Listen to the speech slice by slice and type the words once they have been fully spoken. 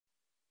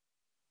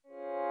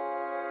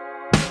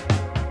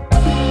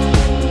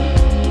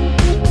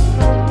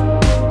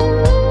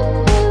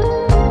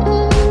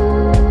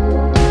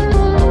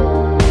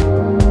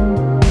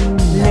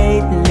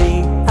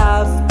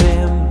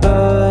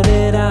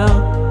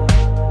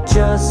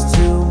just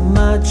too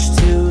much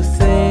to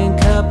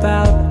think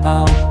about.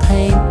 I'll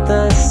paint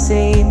the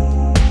scene,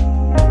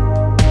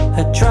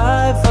 a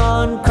drive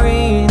on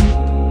green.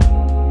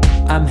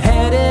 I'm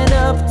heading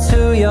up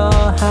to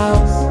your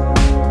house.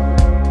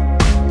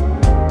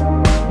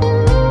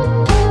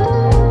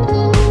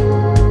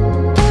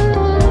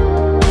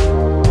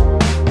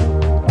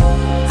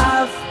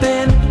 I've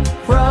been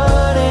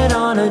running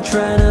on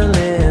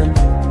adrenaline.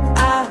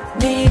 I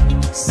need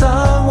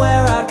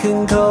somewhere I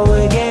can go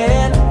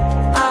again.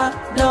 I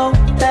know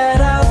that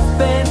I've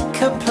been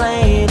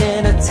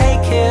complaining. I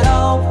take it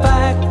all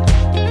back.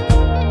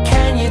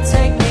 Can you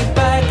take me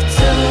back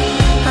to?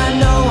 I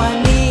know I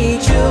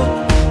need you,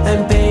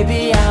 and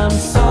baby I'm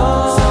so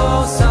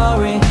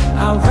sorry.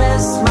 I'll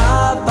rest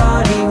my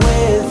body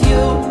with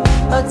you.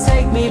 Or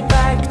take me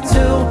back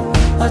to,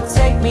 or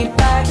take me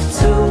back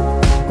to.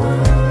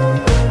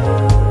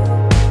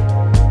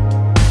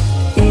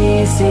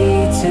 Easy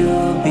to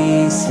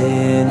be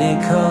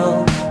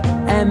cynical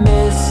and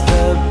miss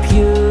the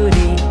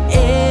beauty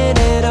in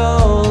it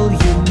all.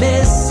 You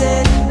miss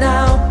it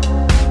now,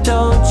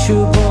 don't you,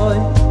 boy?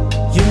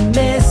 You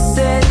miss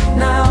it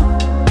now.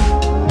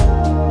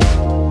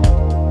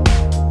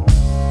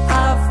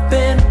 I've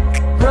been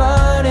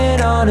running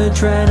on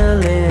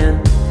adrenaline.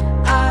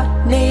 I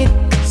need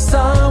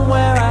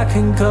somewhere I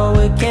can go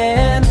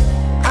again.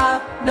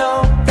 I know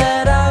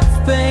that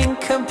I've been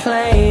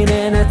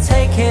complaining. I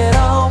take it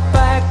all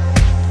back.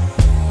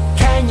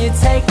 Can you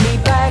take me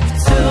back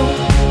to?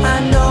 I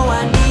know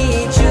I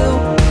need you,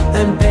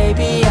 and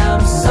baby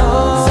I'm so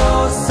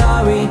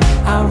sorry.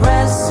 I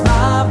rest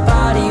my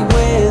body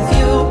with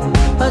you.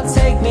 Or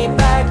take me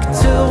back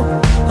to,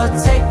 or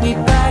take me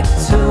back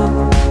to.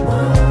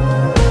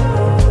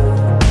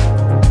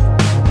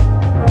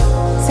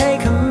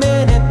 Take a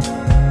minute,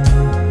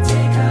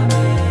 take a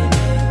minute.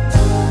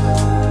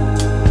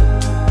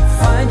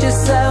 Find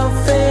yourself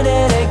in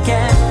it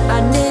again. I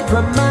need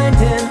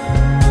reminding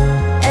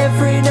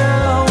every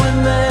now and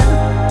then.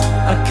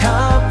 I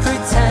can't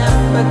pretend,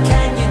 but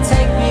can you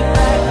take me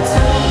back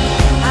to?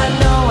 I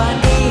know I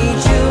need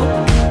you,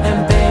 and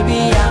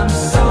baby I'm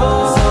so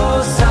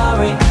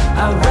sorry.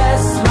 I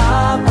rest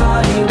my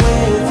body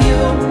with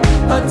you.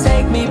 Or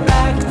take me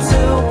back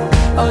to,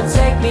 or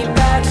take me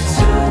back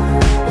to.